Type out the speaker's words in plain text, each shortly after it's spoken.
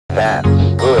That's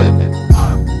good.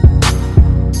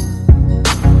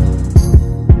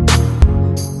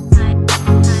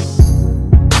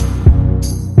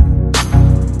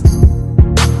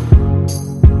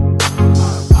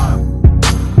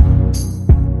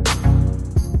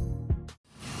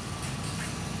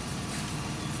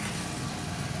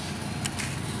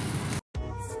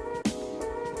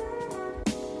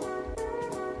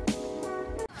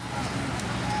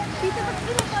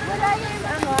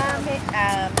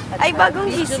 Ay, bagong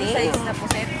gising.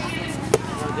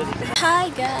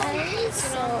 Hi guys!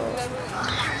 So,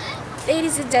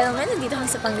 ladies and gentlemen, nandito kami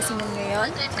sa Pangasinan ngayon.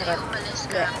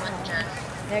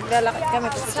 Naglalakad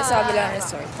kami sa Sabilang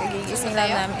Resort. Nagigising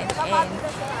lang namin and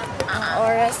ang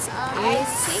oras is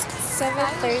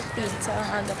 7:30. So,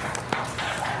 ang aga pa.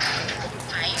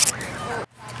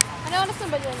 Ano oras na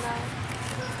ba dyan na?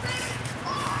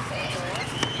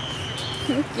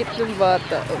 Cute yung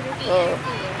bata. Oh.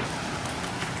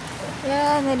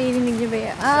 Yeah, naririnig niyo ba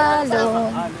yan?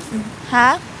 Alon.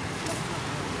 Ha?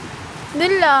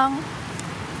 Doon lang.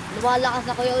 Lumalakas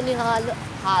ako yung halod.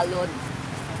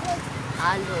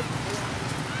 Halod.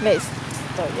 Guys,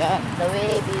 ito yan. The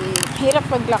baby. Hirap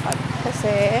maglakad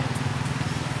kasi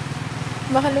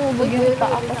baka lumubog yung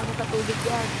paa ko. Sa tubig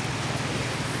yan.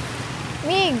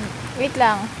 Mig, wait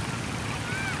lang.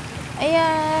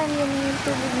 Ayan, yun yung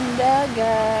tubig ng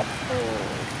dagat. Oh.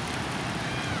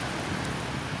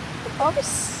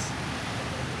 Oops.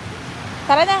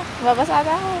 Tara na, babasa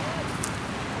na ako.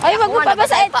 Ay, wag mo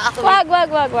pabasahin.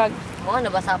 Wag. Oo,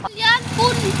 nabasa pa. Yan,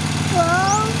 pool.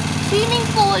 Wow. Swimming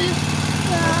pool.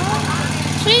 Wow.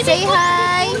 Say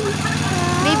hi.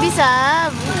 Baby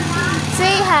Sab.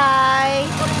 Say hi.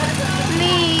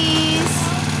 Please.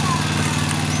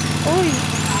 Uy.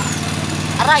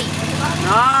 Aray.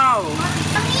 No!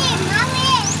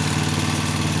 Mami.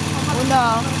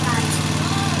 Una.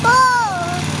 Pool.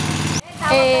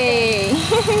 Hey.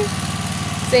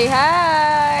 Say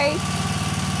hi.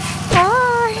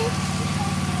 Hi.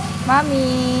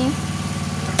 Mommy.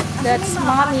 That's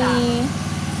Mommy.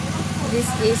 This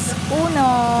is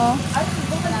Uno.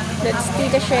 That's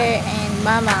Tita She and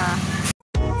Mama.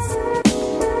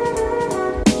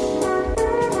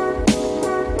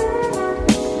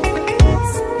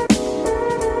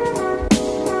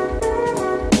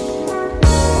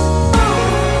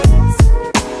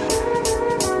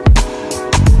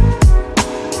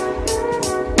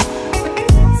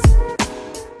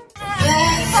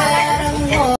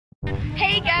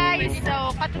 Hey guys!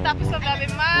 So, katatapos lang namin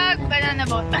mag-banana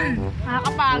boat.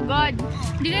 Nakakapagod.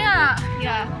 Hindi kaya.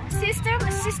 Yeah. Sister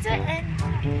and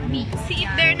me. Si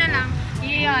Eat There na lang.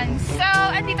 Yun. So,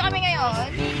 andito kami ngayon.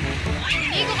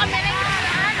 Hindi ko kami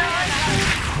nag-alon.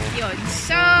 Yun.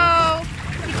 So,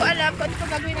 hindi ko alam kung ano pa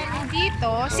gagawin namin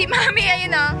dito. Si Mami,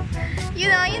 ayun o. You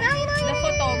know. The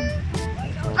photog.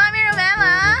 Mami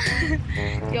Romema.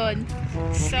 Yun.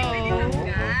 So,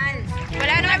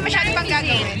 wala naman masyadong pang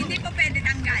gagawin. Hindi po pwede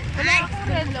tanggal. Wala.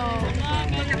 Hello.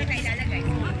 Kung na kita ilalagay.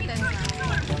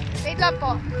 Wait lang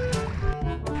po.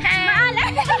 Hey!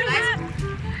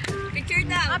 Picture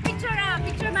daw.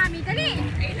 Picture mami. Dali.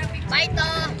 Bye to.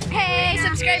 Hey!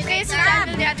 Subscribe kayo sa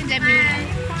channel ni Ate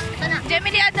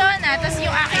Jheremy Adona. Tapos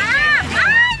yung aking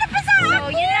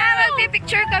So, yun na.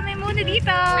 Magpipicture kami muna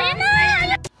dito.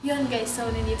 Yun guys. So,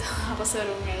 nandito ako sa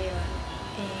room ngayon.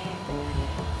 And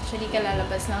actually,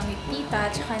 kalalabas lang ni Tita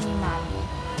at saka ni Mami.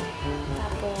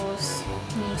 Tapos,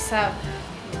 ni Sab.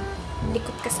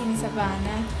 Likot kasi ni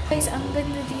Savannah. Guys, ang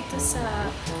ganda dito sa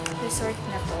resort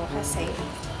na to kasi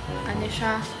ano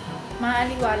siya,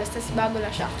 maaliwalas, tas bago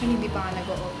lang siya. Actually, hindi pa nga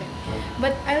nag-open.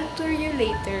 But I'll tour you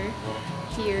later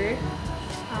here.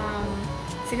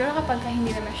 Siguro kapag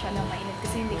hindi naman siya na mainit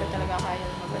kasi hindi ko talaga kaya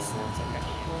lumabas ng sobrang.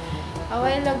 A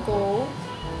while ago,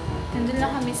 nandun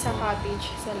lang kami sa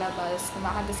cottage sa labas.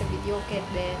 Kumakanta sa video kit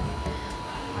din.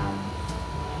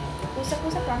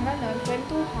 Usap-usap lang gano'n,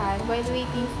 kwentuhan while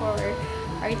waiting for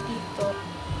our tito.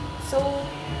 So,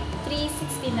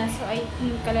 3:60 na. So, I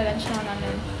think kalalunch na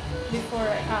namin before,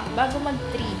 bago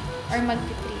mag-3 or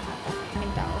mag-3 ata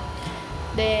kaming tao.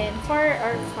 Then, 4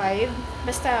 or 5,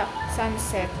 basta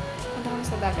sunset. Punta kami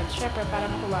sa dagat, syempre,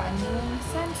 para makuhaan yung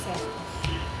sunset.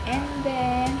 And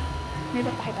then, may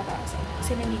papakita tayo sa inyo.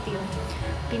 Kasi nandito yung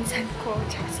pinsan ko,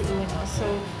 tsaka si Uno. So,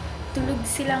 tulog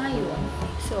sila ngayon.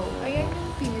 So, ayan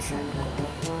yung pinsan ko.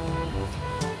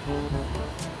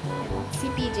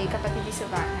 Si PJ, kapatid ni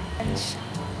Savannah. Ano siya?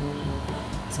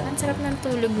 So, ang sarap ng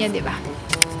tulog niya, di ba?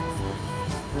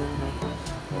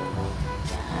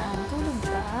 Yan, tulog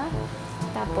ka.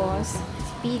 Tapos,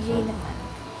 si PJ naman.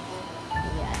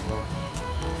 Ayan.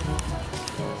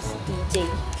 Si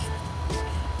PJ.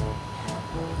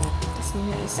 Tapos,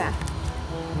 isa.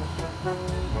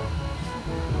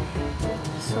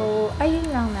 So, ayun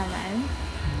lang naman.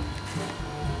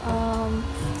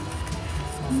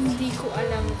 Hindi ko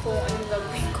alam kung anong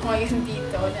gagawin ko ngayon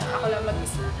dito na ako lang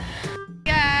mag-isa.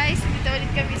 Guys, dito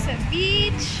ulit kami sa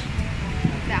beach.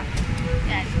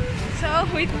 Yan. So,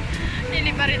 wait.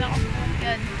 Nili pa rin ako.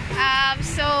 Yan.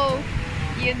 So,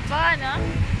 yun pa, no?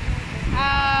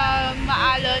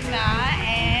 Maalon na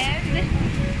and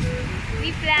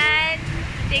we plan to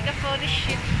take a photo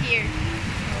shoot here.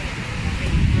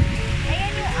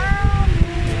 Ayan yung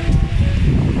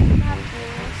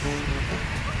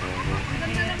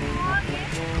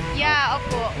yeah,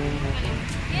 opo.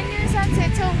 Yan yung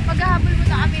sunset. So, maghahabol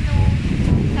muna kami nung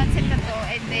sunset na to.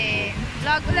 And then,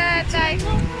 vlog ulit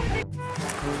tayo.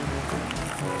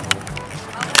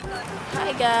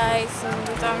 Hi guys! So,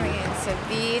 dito kami ngayon sa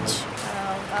beach.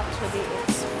 Actually,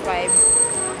 it's 5.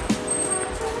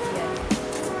 Yan.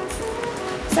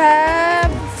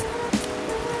 Sab!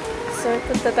 So,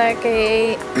 punta tayo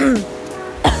kay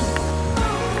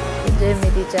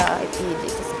Jheremy tsaka kay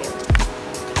PJ.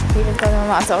 Hindi ko pa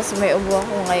mamasa kasi may ubo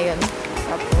ako ngayon.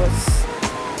 Tapos,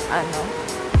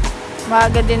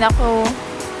 maaga din ako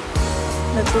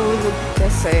natulog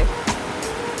kasi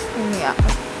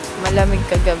malamig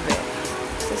kagabi.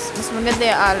 Tapos, mas maganda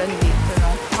yung alon dito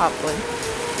nung hapon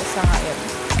kasi ngayon.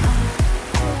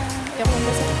 Kaya kung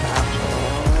basta pa ako.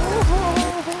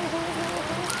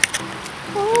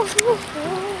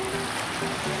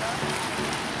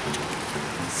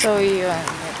 So, yun.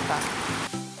 Ito.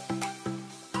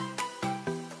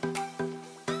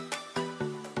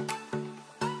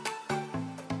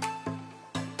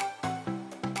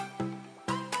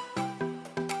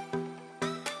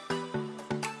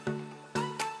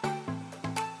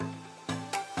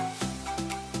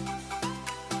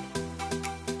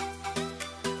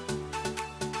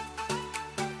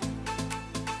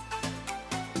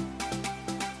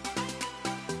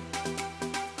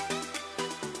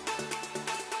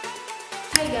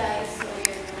 Hi guys, so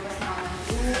yun, tapos na ako ng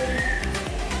room.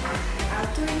 I'll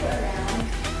tour you around.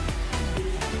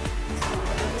 So,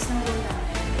 tapos na room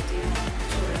namin. Ito yung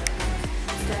tour.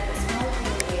 It's like a small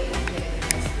hallway.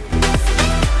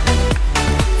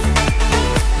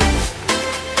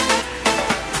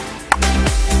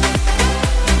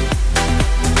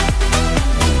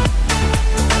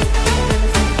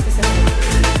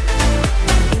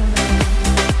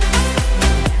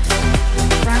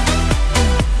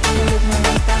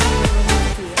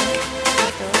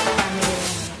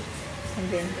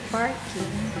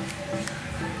 Parking.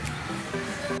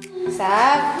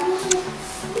 Sab?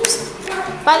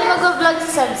 Paano mag-vlog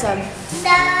si Sab-Sab?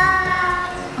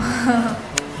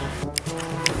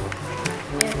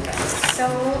 So,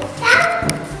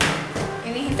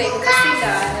 inihintay ko pa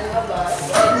sila na lumabas.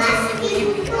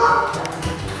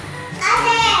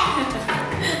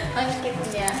 Ang cute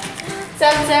niya.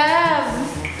 Sab-Sab!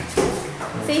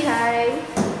 Say hi!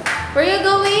 Where are you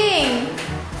going?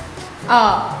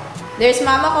 Oh. There's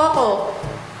Mama Coco.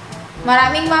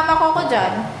 Maraming Mama Coco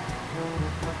dyan.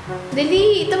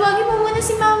 Dali, tawagin mo muna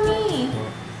si Mami.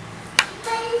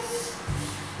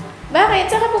 Bakit?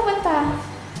 Saan ka pupunta?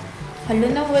 Hala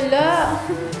na, wala.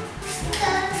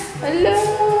 Hala.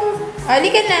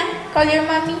 Halika na. Call your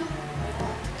mommy.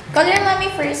 Call your mommy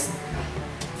first.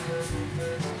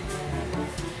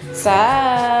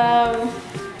 Sab.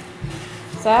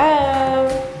 Sab.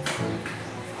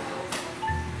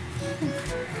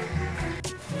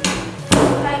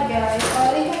 Guys,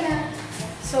 already na.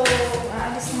 So,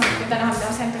 alis na. Punta na kami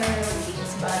ng Central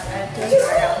Routines, but I'll turn you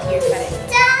around here pa rin.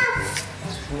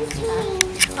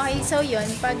 Okay, so yun.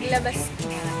 Paglabas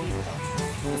na dito.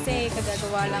 Kasi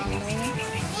kagagawa lang nung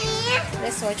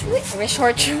resort.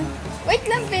 Wait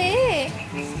lang, be!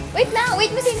 Wait lang!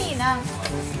 Wait mo si Ninang!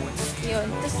 Yun.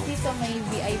 Tapos dito may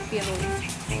VIP room.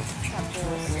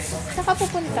 Tapos, saka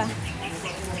pupunta.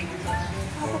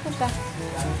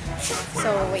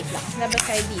 So, wait lang. Labas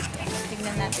tayo dito.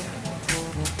 Tignan natin.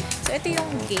 So, ito yung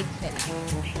gate nila.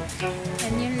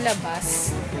 Yan yung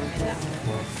labas nila.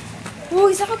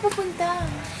 Uy, saan ka pupunta?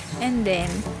 And then,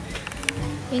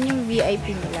 yun yung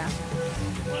VIP nila.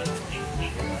 Yan.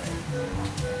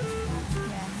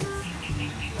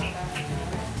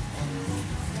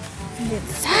 And then,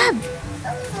 Sab!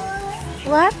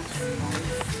 What?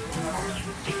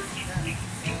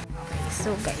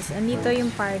 So guys, andito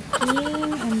yung parking,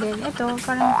 and then ito,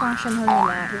 parang function hall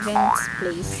nila, events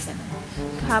place.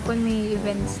 hapon may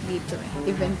events dito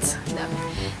eh. Events dami.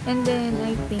 And then,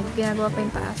 I think, ginagawa pa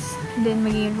yung taas. And then,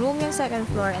 magiging room yung second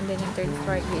floor. And then, yung third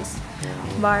floor is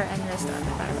bar and restaurant.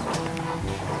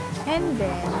 And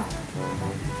then,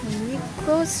 when we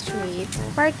go straight,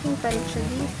 parking pa rin siya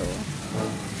dito.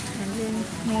 And then,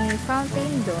 may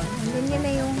fountain doon. And then, yun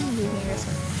na yung living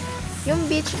resort. Yung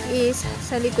beach is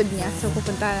sa likod niya. So,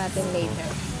 pupunta natin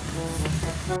later.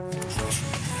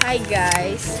 Hi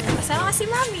guys! Kasama si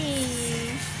Mami!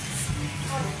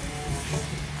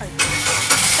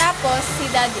 Tapos, si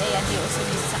Daddy, ayan, yung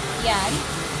sasakyan.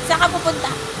 Saan ka pupunta?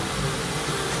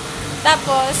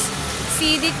 Tapos,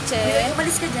 si Ditche.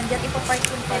 Umalis ka dyan, diyan ipapark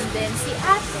yung And then, si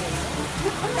Ate.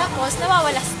 Tapos,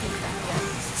 nawawala si Tita.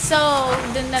 So,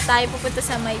 dun na tayo pupunta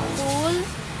sa may pool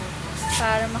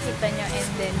para makita nyo.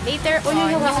 And then, later on,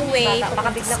 yung way,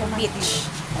 papunta sa beach.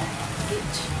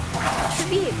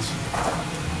 Beach.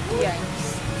 Yan.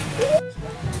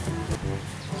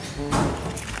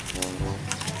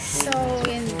 So,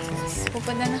 yan.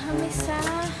 Pupunta na kami sa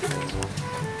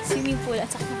swimming pool.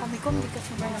 At saka na kami kumbi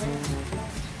kasi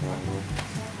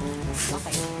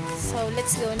okay. So,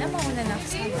 let's go na. Mauna na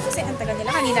ako. Kasi ang tagal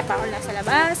nila. Kanina pa ako nasa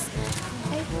labas.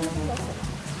 Ay,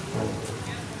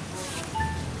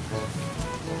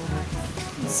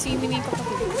 swimming yung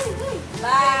kapatid.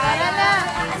 Bye! Tara na!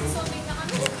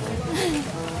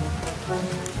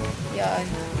 Yan.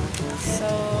 So,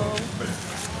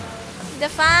 the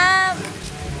fam!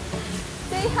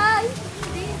 Say hi!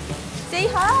 Say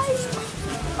hi!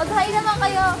 Mag-hi naman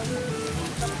kayo!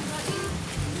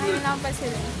 Hi naman pa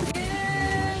sila.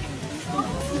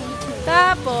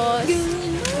 Tapos,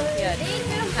 yan.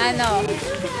 Ano,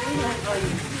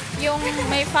 yung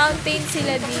may fountain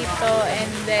sila dito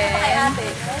and then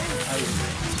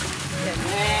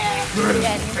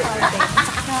yan yung fountain.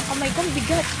 Nakakamay kong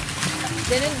bigat.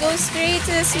 Then it goes straight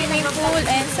to the swimming pool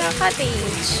and sa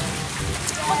cottage.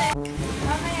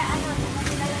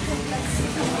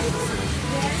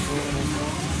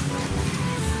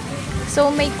 So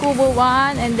may Kubo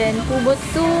 1 and then Kubo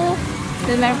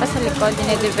 2. Then meron pa sa likod,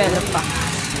 dine-develop pa.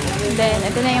 And then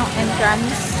ito na yung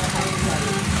entrance.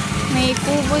 May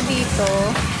kubo dito.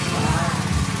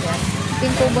 Yan. Ito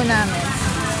yung kubo namin.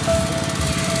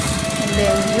 And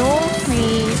then yung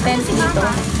may tent dito.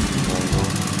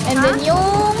 And then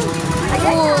yung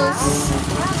pools.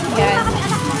 Yan.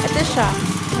 Ito siya.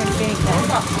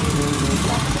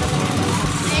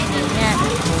 Yan.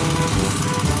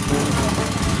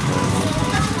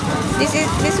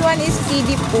 This one is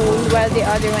kiddie pool while the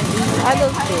other one is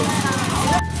adult pool.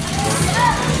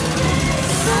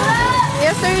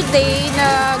 Yesterday,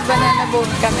 nag-banana boat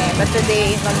kami. But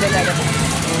today, mag-banana boat.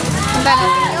 Punta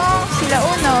natin yung sila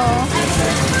uno.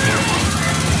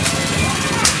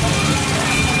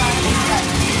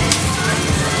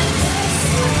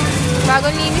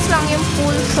 Bagong linis lang yung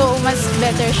pool, so mas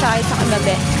better siya kaysa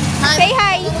kagabi. Say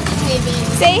hi!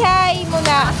 Say hi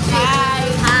muna! Hi!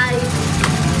 Hi!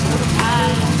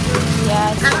 Hi!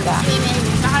 Yan, sila.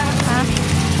 Ha?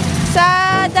 Sa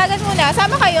dagat muna.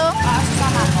 Sama kayo?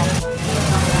 Sama ko.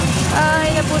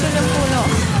 Ay, napuno ng puno.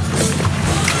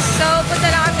 So, punta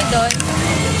lang kami doon.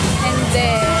 And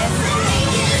then,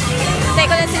 hintay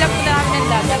ko lang sila punta kami ng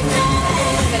dagat.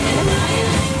 Ganyan.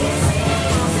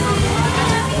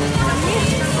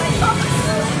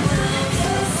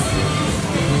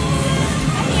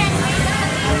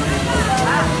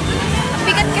 Ang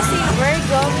bigat kasi, we're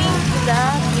going to the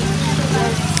beach.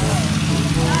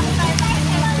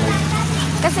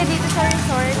 Kasi dito sa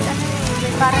resort,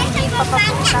 parang hindi pa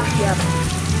papuntang beach.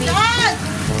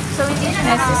 So,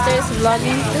 my sister is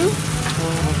vlogging too.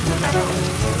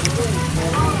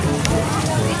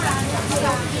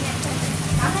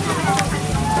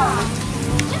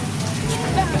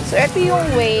 So, ito yung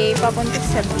way papunta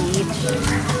sa beach.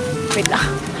 Wait lang.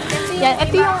 Yan,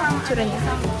 ito yung tsura niya.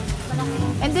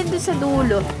 And then, doon sa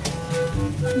dulo.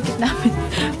 Higit namin.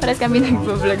 Paras kami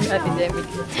nag-vlog natin, Jheremy.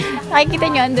 Nakikita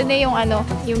nyo, andun na yung ano,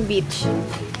 yung beach.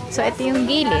 So, ito yung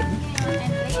gilid.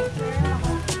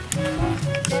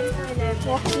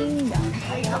 Walking down.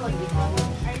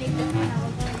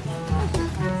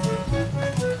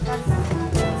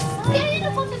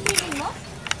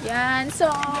 Yan.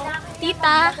 So,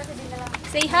 tita,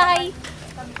 say hi.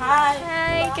 Hi!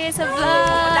 Hi, kayo sa vlog.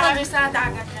 Punta kami sa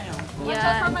dagat ngayon.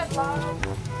 Yan.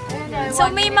 So,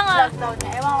 may mga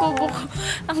kubo.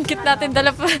 Ang cute natin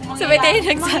dala pa. Sabay tayo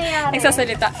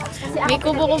nagsasalita. May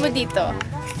kubo-kubo dito.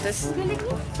 Tapos,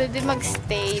 pwede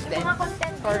mag-stay din.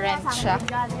 Or rent siya.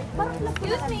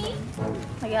 Excuse me.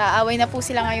 Mag-aaway na po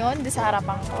sila ngayon doon sa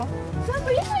harapan ko.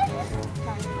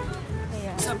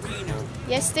 Ayan.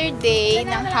 Yesterday,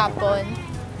 ng hapon,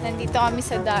 Nandito kami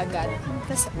sa dagat.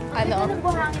 Tapos, ano,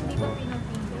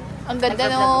 ang ganda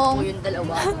nung,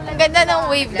 ang ganda ng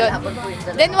wave doon.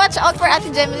 Then watch out for Ate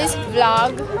Jemily's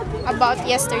vlog about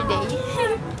yesterday.